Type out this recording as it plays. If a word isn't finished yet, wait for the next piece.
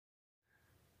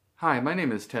Hi, my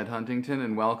name is Ted Huntington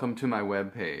and welcome to my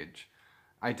webpage.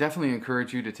 I definitely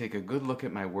encourage you to take a good look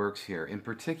at my works here, in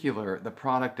particular the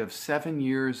product of 7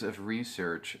 years of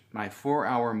research, my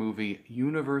 4-hour movie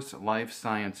Universe, Life,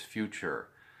 Science, Future,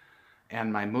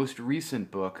 and my most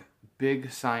recent book,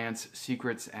 Big Science,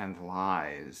 Secrets and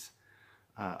Lies,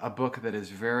 a book that is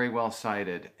very well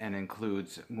cited and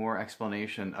includes more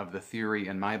explanation of the theory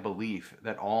and my belief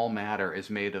that all matter is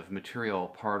made of material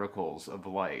particles of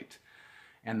light,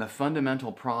 and the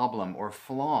fundamental problem or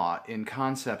flaw in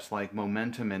concepts like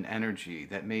momentum and energy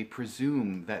that may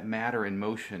presume that matter and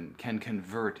motion can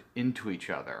convert into each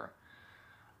other.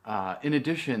 In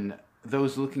addition,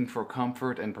 those looking for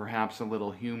comfort and perhaps a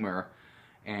little humor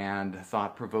and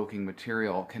thought-provoking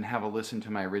material can have a listen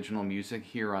to my original music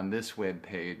here on this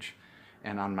webpage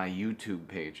and on my YouTube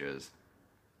pages.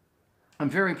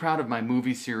 I'm very proud of my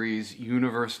movie series,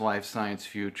 Universe, Life, Science,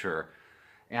 Future,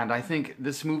 and I think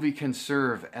this movie can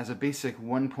serve as a basic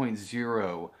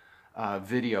 1.0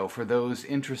 video for those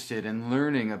interested in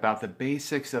learning about the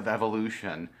basics of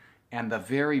evolution and the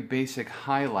very basic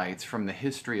highlights from the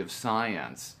history of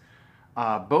science,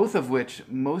 both of which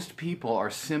most people are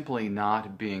simply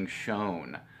not being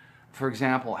shown. For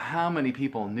example, how many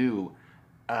people knew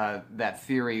that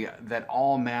theory that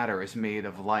all matter is made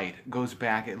of light goes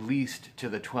back at least to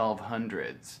the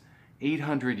 1200s,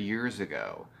 800 years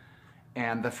ago,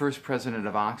 and the first president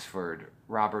of Oxford,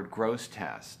 Robert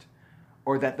Grosseteste,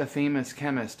 or that the famous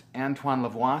chemist Antoine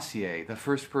Lavoisier, the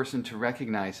first person to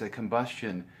recognize that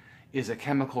combustion is a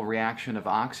chemical reaction of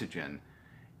oxygen,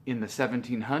 in the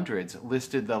 1700s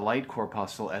listed the light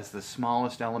corpuscle as the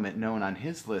smallest element known on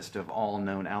his list of all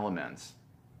known elements.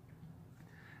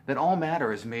 That all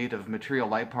matter is made of material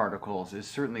light particles is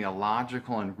certainly a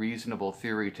logical and reasonable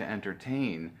theory to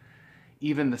entertain.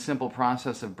 Even the simple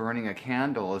process of burning a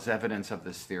candle is evidence of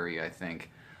this theory, I think.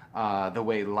 The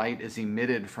way light is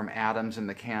emitted from atoms in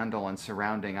the candle and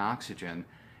surrounding oxygen,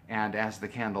 and as the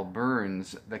candle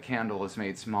burns, the candle is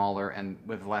made smaller and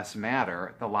with less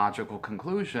matter. The logical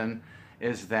conclusion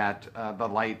is that the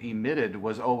light emitted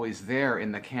was always there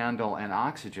in the candle and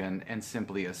oxygen and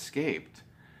simply escaped.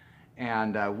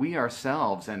 And we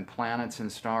ourselves and planets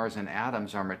and stars and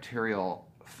atoms are material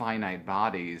finite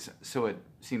bodies, so it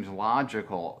seems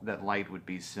logical that light would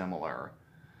be similar.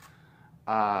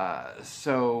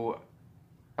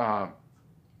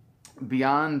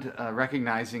 Beyond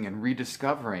recognizing and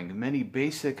rediscovering many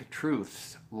basic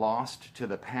truths lost to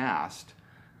the past,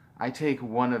 I take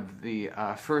one of the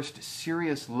first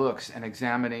serious looks and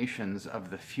examinations of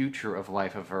the future of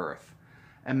life of Earth.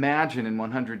 Imagine in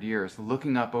 100 years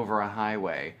looking up over a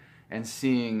highway and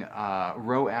seeing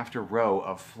row after row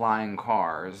of flying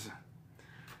cars,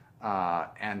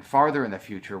 and farther in the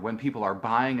future when people are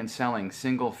buying and selling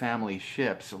single-family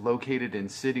ships located in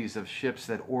cities of ships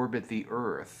that orbit the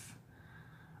Earth,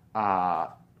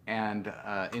 and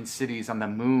in cities on the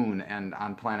Moon and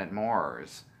on planet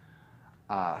Mars.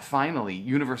 Finally,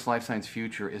 Universe, Life, Science,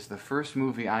 Future is the first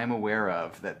movie I am aware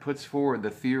of that puts forward the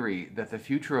theory that the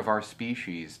future of our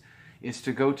species is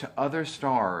to go to other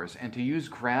stars and to use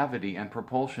gravity and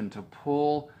propulsion to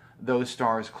pull those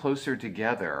stars closer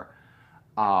together,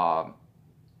 and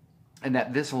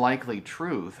that this likely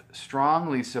truth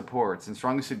strongly supports and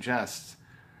strongly suggests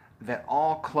that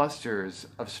all clusters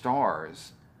of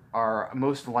stars are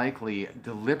most likely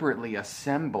deliberately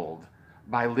assembled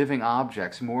by living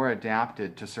objects more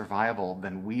adapted to survival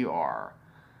than we are.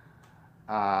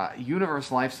 Universe,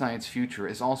 Life, Science, Future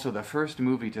is also the first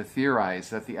movie to theorize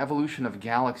that the evolution of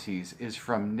galaxies is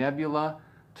from nebula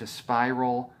to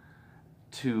spiral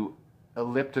to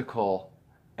elliptical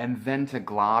and then to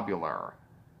globular.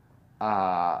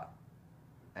 And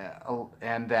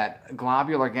that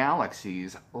globular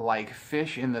galaxies, like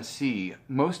fish in the sea,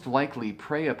 most likely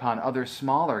prey upon other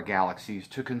smaller galaxies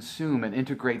to consume and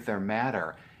integrate their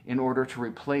matter in order to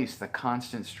replace the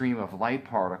constant stream of light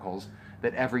particles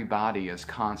that every body is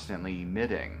constantly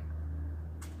emitting.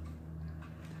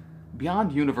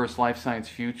 Beyond Universe, Life, Science,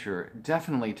 Future,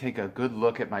 definitely take a good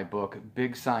look at my book,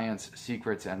 Big Science,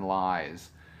 Secrets and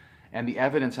Lies, and the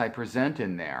evidence I present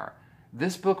in there.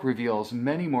 This book reveals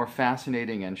many more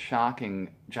fascinating and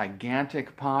shocking,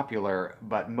 gigantic, popular,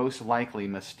 but most likely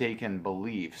mistaken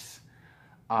beliefs,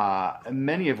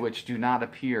 many of which do not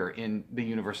appear in the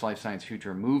Universe, Life, Science,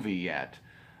 Future movie yet,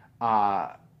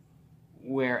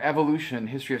 where evolution,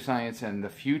 history of science, and the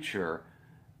future,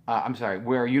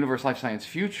 where Universe, Life, Science,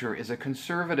 Future is a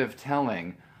conservative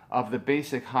telling of the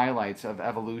basic highlights of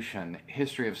evolution,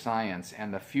 history of science,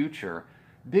 and the future.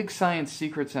 Big Science,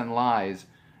 Secrets and Lies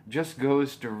just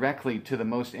goes directly to the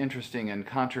most interesting and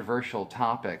controversial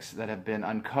topics that have been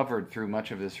uncovered through much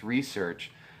of this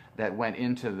research that went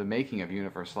into the making of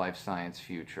Universe Life Science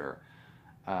Future.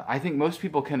 I think most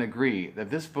people can agree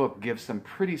that this book gives some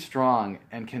pretty strong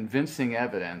and convincing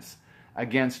evidence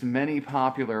against many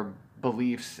popular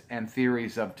beliefs and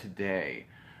theories of today.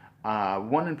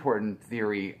 One important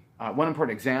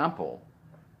example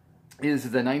is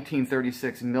the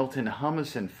 1936 Milton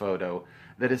Humason photo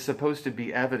that is supposed to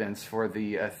be evidence for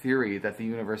the theory that the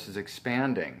universe is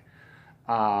expanding.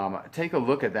 Take a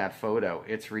look at that photo.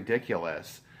 It's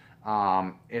ridiculous.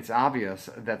 It's obvious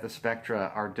that the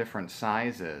spectra are different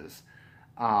sizes.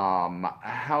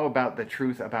 How about the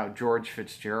truth about George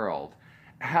Fitzgerald?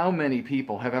 How many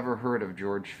people have ever heard of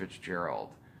George Fitzgerald?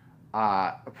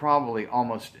 Probably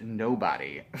almost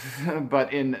nobody.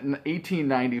 But in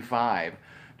 1895,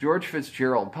 George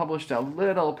Fitzgerald published a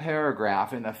little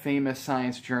paragraph in the famous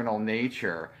science journal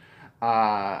Nature,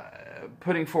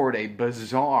 putting forward a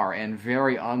bizarre and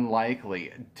very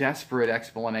unlikely, desperate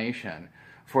explanation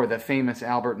for the famous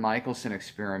Albert Michelson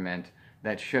experiment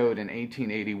that showed in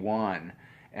 1881,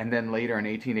 and then later in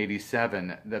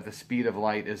 1887, that the speed of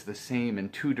light is the same in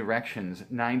two directions,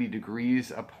 90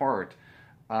 degrees apart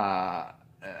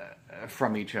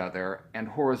from each other, and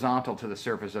horizontal to the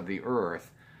surface of the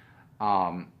Earth,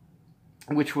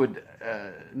 which would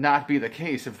not be the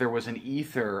case if there was an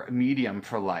ether medium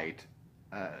for light.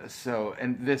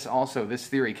 And this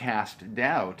theory cast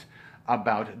doubt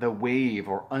about the wave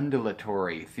or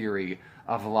undulatory theory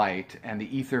of light and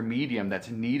the ether medium that's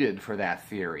needed for that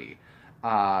theory,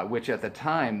 which at the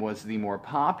time was the more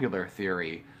popular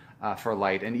theory for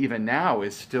light, and even now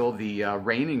is still the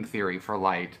reigning theory for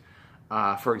light.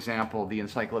 For example, the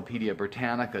Encyclopedia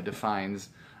Britannica defines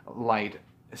light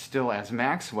still, as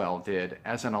Maxwell did,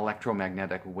 as an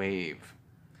electromagnetic wave.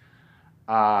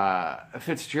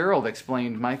 Fitzgerald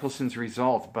explained Michelson's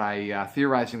result by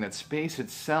theorizing that space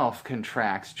itself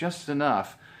contracts just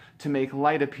enough to make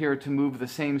light appear to move the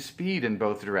same speed in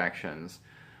both directions.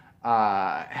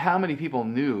 How many people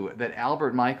knew that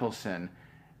Albert Michelson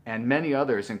and many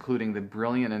others, including the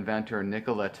brilliant inventor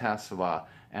Nikola Tesla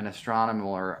and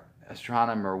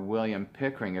astronomer William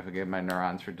Pickering, if I get my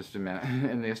neurons for just a minute,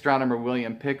 and the astronomer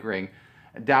William Pickering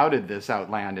doubted this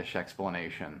outlandish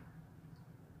explanation,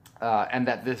 and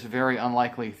that this very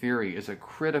unlikely theory is a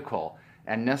critical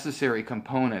and necessary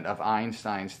component of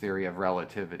Einstein's theories of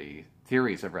relativity.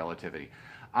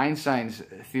 Einstein's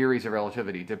theories of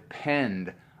relativity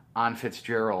depend on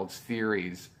Fitzgerald's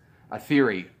a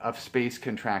theory of space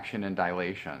contraction and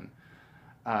dilation.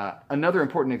 Another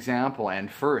important example,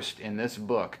 and first in this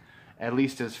book, at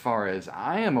least as far as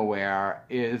I am aware,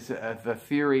 is the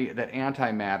theory that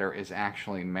antimatter is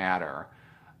actually matter.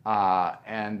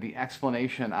 And the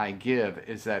explanation I give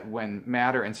is that when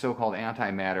matter and so-called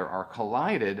antimatter are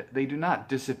collided, they do not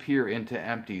disappear into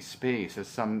empty space, as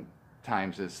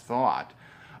sometimes is thought,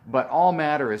 but all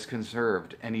matter is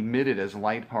conserved and emitted as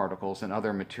light particles and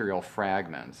other material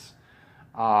fragments.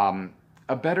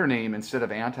 A better name instead of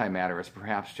antimatter is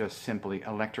perhaps just simply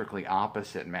electrically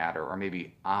opposite matter, or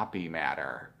maybe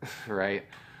oppimatter, right?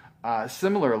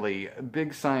 Similarly,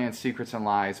 Big Science Secrets and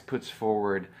Lies puts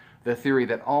forward the theory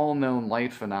that all known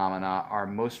light phenomena are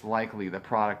most likely the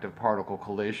product of particle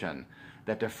collision,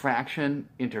 that diffraction,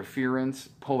 interference,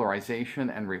 polarization,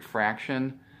 and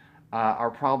refraction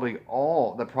are probably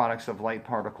all the products of light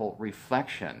particle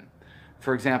reflection.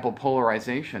 For example,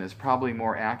 polarization is probably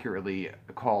more accurately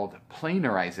called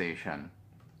planarization,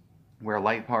 where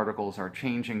light particles are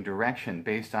changing direction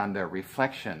based on their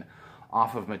reflection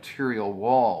off of material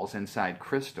walls inside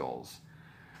crystals.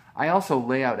 I also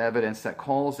lay out evidence that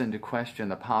calls into question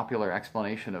the popular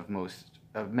explanation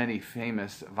of many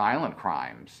famous violent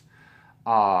crimes.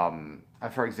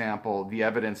 For example, the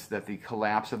evidence that the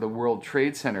collapse of the World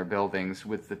Trade Center buildings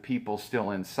with the people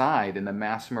still inside in the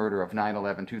mass murder of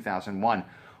 9/11/2001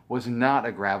 was not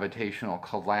a gravitational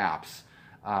collapse,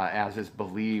 as is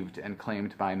believed and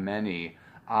claimed by many,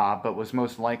 but was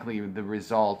most likely the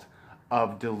result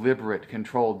of deliberate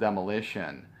controlled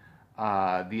demolition.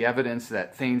 The evidence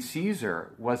that Thane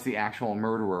Caesar was the actual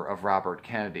murderer of Robert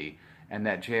Kennedy, and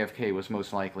that JFK was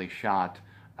most likely shot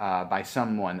by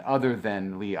someone other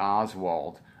than Lee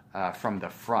Oswald from the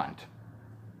front.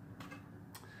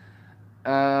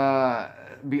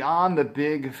 Beyond the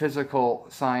big physical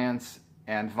science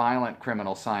and violent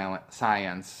criminal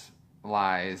science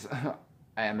lies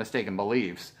and mistaken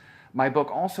beliefs, my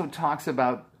book also talks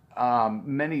about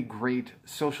many great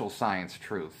social science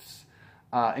truths,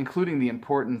 including the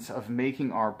importance of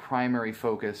making our primary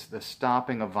focus the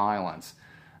stopping of violence,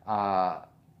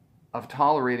 of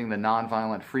tolerating the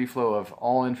nonviolent free flow of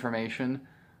all information,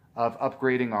 of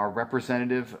upgrading our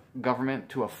representative government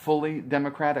to a fully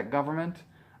democratic government,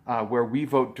 where we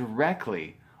vote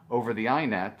directly over the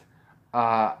INET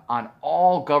on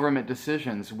all government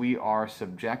decisions we are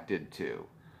subjected to,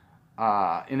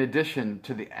 in addition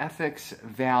to the ethics,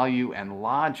 value, and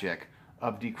logic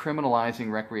of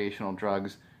decriminalizing recreational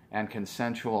drugs and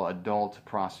consensual adult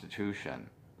prostitution.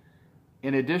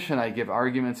 In addition, I give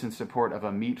arguments in support of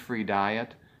a meat-free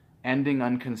diet, ending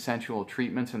unconsensual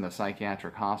treatments in the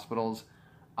psychiatric hospitals,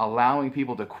 allowing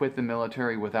people to quit the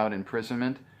military without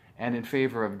imprisonment, and in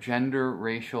favor of gender,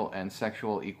 racial, and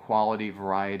sexual equality,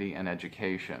 variety, and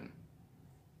education.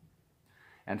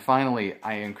 And finally,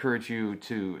 I encourage you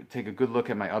to take a good look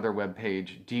at my other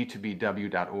webpage,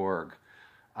 d2bw.org,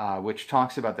 which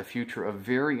talks about the future of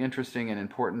very interesting and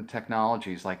important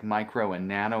technologies like micro and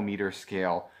nanometer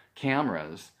scale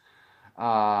cameras,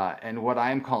 and what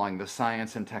I'm calling the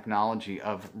science and technology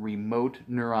of remote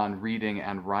neuron reading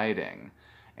and writing,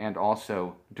 and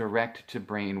also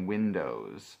direct-to-brain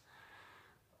windows.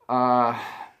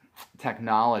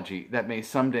 Technology that may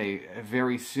someday,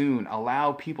 very soon,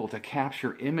 allow people to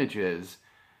capture images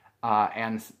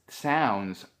and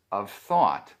sounds of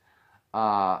thought,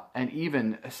 and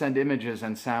even send images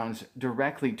and sounds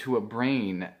directly to a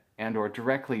brain and or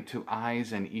directly to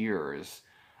eyes and ears.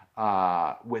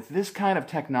 With this kind of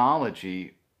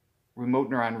technology, remote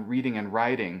neuron reading and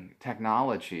writing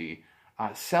technology,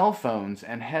 cell phones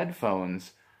and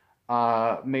headphones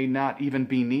may not even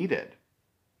be needed.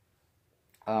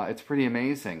 It's pretty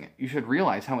amazing. You should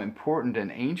realize how important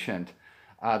and ancient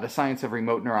the science of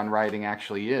remote neuron writing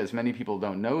actually is. Many people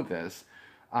don't know this.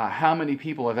 How many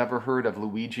people have ever heard of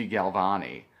Luigi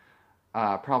Galvani?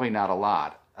 Probably not a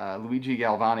lot. Luigi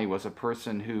Galvani was a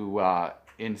person who,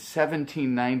 in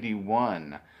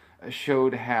 1791,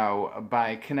 showed how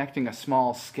by connecting a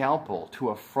small scalpel to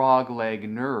a frog leg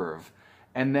nerve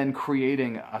and then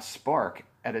creating a spark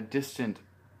at a distant,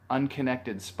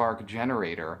 unconnected spark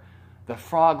generator, the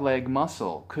frog leg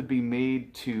muscle could be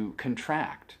made to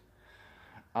contract.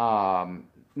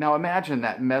 Now imagine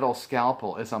that metal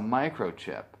scalpel is a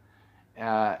microchip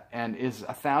and is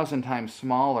 1,000 times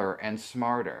smaller and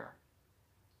smarter.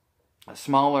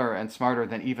 Smaller and smarter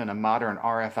than even a modern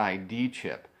RFID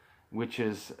chip, which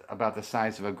is about the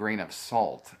size of a grain of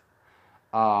salt.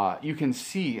 You can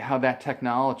see how that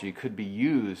technology could be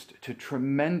used to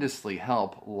tremendously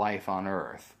help life on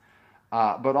Earth,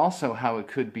 but also how it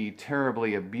could be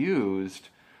terribly abused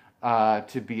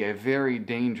to be a very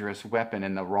dangerous weapon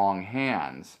in the wrong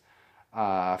hands.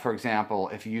 For example,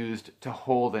 if used to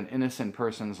hold an innocent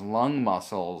person's lung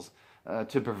muscles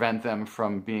to prevent them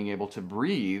from being able to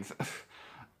breathe,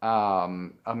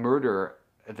 a murder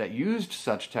that used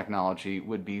such technology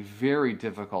would be very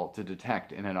difficult to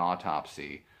detect in an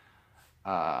autopsy.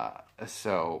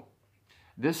 So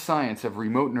this science of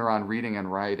remote neuron reading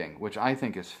and writing, which I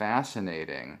think is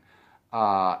fascinating,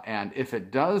 and if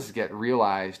it does get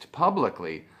realized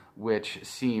publicly, which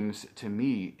seems to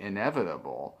me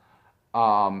inevitable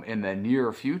in the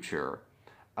near future,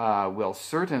 will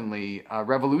certainly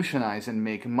revolutionize and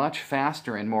make much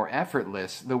faster and more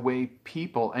effortless the way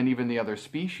people and even the other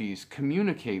species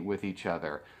communicate with each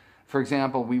other. For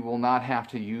example, we will not have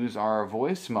to use our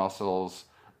voice muscles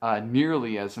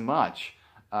nearly as much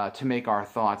to make our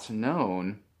thoughts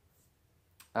known.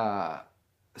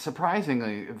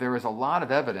 Surprisingly, there is a lot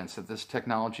of evidence that this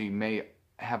technology may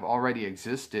have already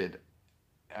existed,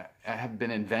 have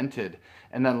been invented,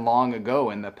 and then long ago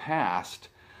in the past,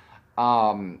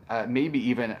 maybe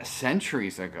even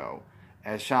centuries ago,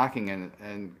 as shocking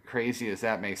and crazy as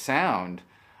that may sound.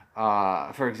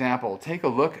 For example, take a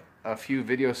look a few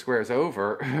video squares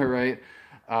over, right,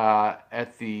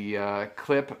 at the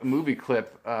movie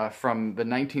clip from the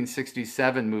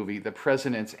 1967 movie, The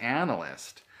President's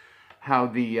Analyst, how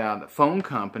the phone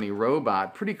company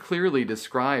robot pretty clearly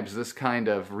describes this kind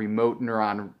of remote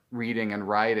neuron reading and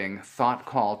writing thought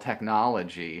call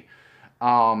technology.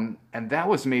 And that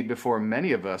was made before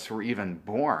many of us were even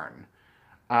born.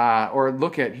 Or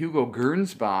look at Hugo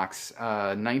Gernsback's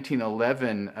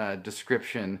 1911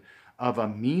 description of a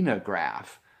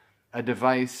menograph, a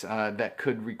device that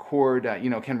could record,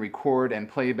 can record and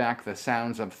play back the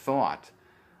sounds of thought.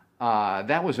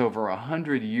 That was over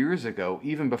 100 years ago,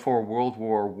 even before World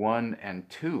War I and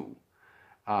II.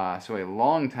 So a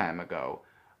long time ago.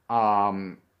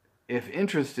 If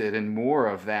interested in more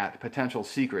of that potential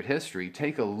secret history,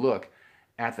 take a look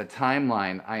at the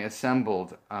timeline I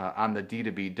assembled on the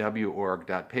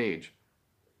d2bw.org page.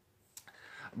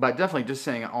 But definitely just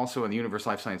saying also in the Universe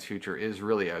Life Science Future is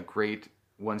really a great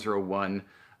 101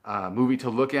 movie to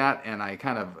look at, and I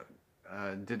kind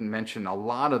of didn't mention a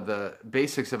lot of the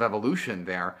basics of evolution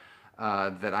there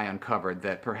that I uncovered,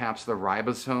 that perhaps the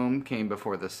ribosome came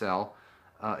before the cell,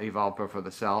 evolved before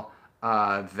the cell,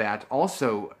 that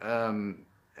also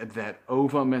that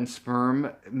ovum and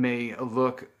sperm may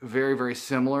look very, very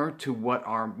similar to what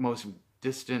our most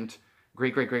distant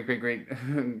great, great, great, great,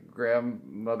 great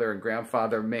grandmother and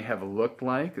grandfather may have looked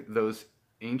like. Those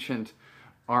ancient,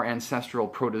 our ancestral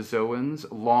protozoans,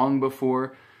 long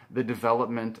before the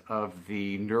development of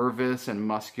the nervous and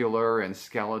muscular and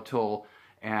skeletal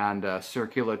and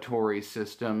circulatory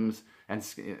systems, and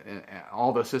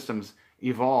all those systems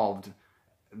evolved.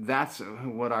 That's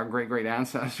what our great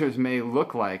ancestors may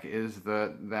look like, is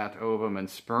that ovum and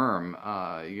sperm,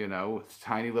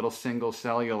 tiny little single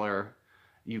cellular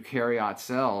eukaryote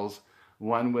cells,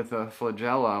 one with a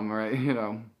flagellum,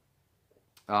 right?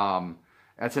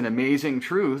 That's an amazing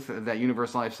truth that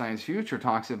Universal Life Science Future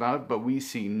talks about, but we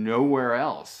see nowhere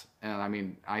else. And I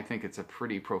mean, I think it's a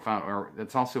pretty profound, or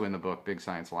it's also in the book, Big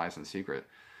Science, Lies, and Secrets.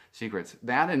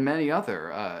 That and many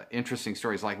other interesting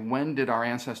stories, like when did our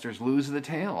ancestors lose the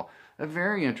tail? A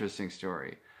very interesting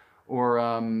story. Or,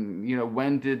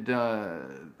 when did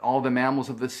all the mammals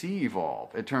of the sea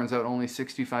evolve? It turns out only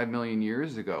 65 million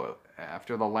years ago,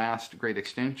 after the last great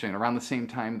extinction, around the same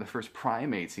time the first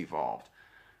primates evolved.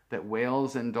 That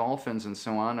whales and dolphins and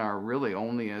so on are really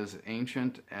only as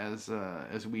ancient as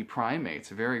we primates,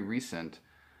 very recent.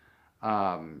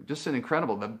 Just an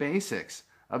incredible, the basics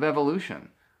of evolution.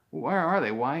 Where are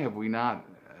they? Why have we not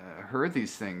heard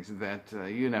these things? That,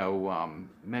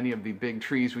 many of the big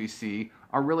trees we see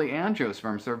are really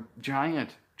angiosperms. They're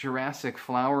giant Jurassic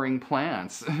flowering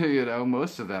plants,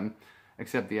 most of them,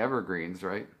 except the evergreens,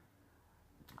 right?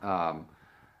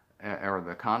 Or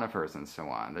the conifers and so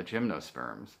on, the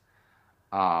gymnosperms.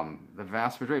 The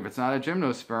vast majority, if it's not a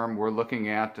gymnosperm, we're looking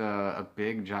at a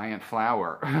big giant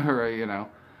flower, right,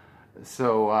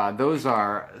 So those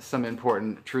are some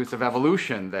important truths of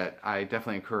evolution that I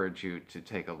definitely encourage you to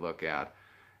take a look at.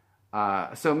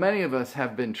 So many of us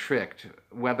have been tricked,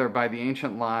 whether by the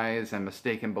ancient lies and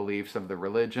mistaken beliefs of the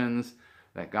religions,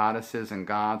 that goddesses and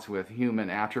gods with human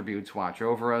attributes watch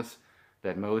over us,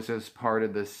 that Moses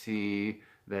parted the sea,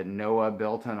 that Noah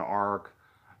built an ark,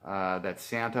 that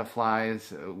Santa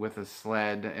flies with a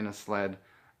sled,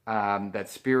 that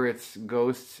spirits,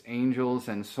 ghosts, angels,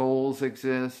 and souls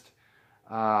exist,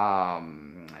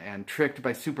 and tricked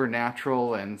by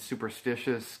supernatural and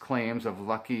superstitious claims of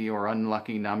lucky or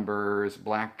unlucky numbers,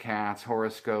 black cats,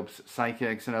 horoscopes,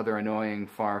 psychics, and other annoying,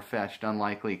 far-fetched,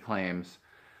 unlikely claims.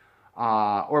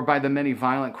 Or by the many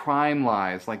violent crime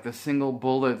lies, like the single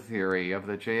bullet theory of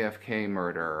the JFK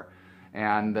murder,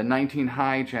 and the 19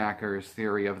 hijackers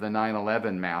theory of the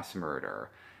 9/11 mass murder,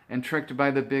 and tricked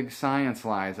by the big science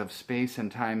lies of space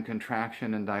and time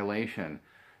contraction and dilation,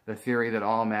 the theory that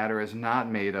all matter is not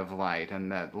made of light and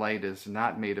that light is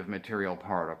not made of material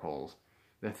particles,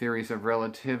 the theories of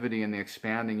relativity in the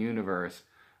expanding universe,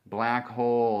 black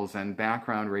holes, and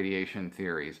background radiation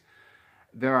theories.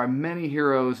 There are many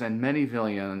heroes and many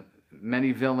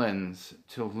villains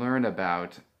to learn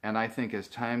about, and I think as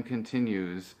time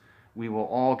continues, we will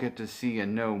all get to see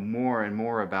and know more and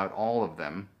more about all of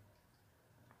them.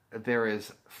 There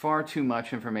is far too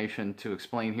much information to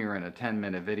explain here in a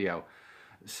 10-minute video,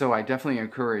 so I definitely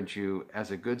encourage you,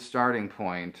 as a good starting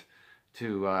point,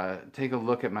 to take a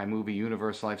look at my movie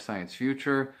Universal Life Science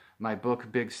Future, my book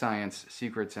Big Science,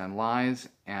 Secrets and Lies,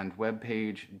 and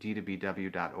webpage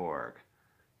d2bw.org.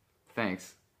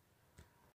 Thanks.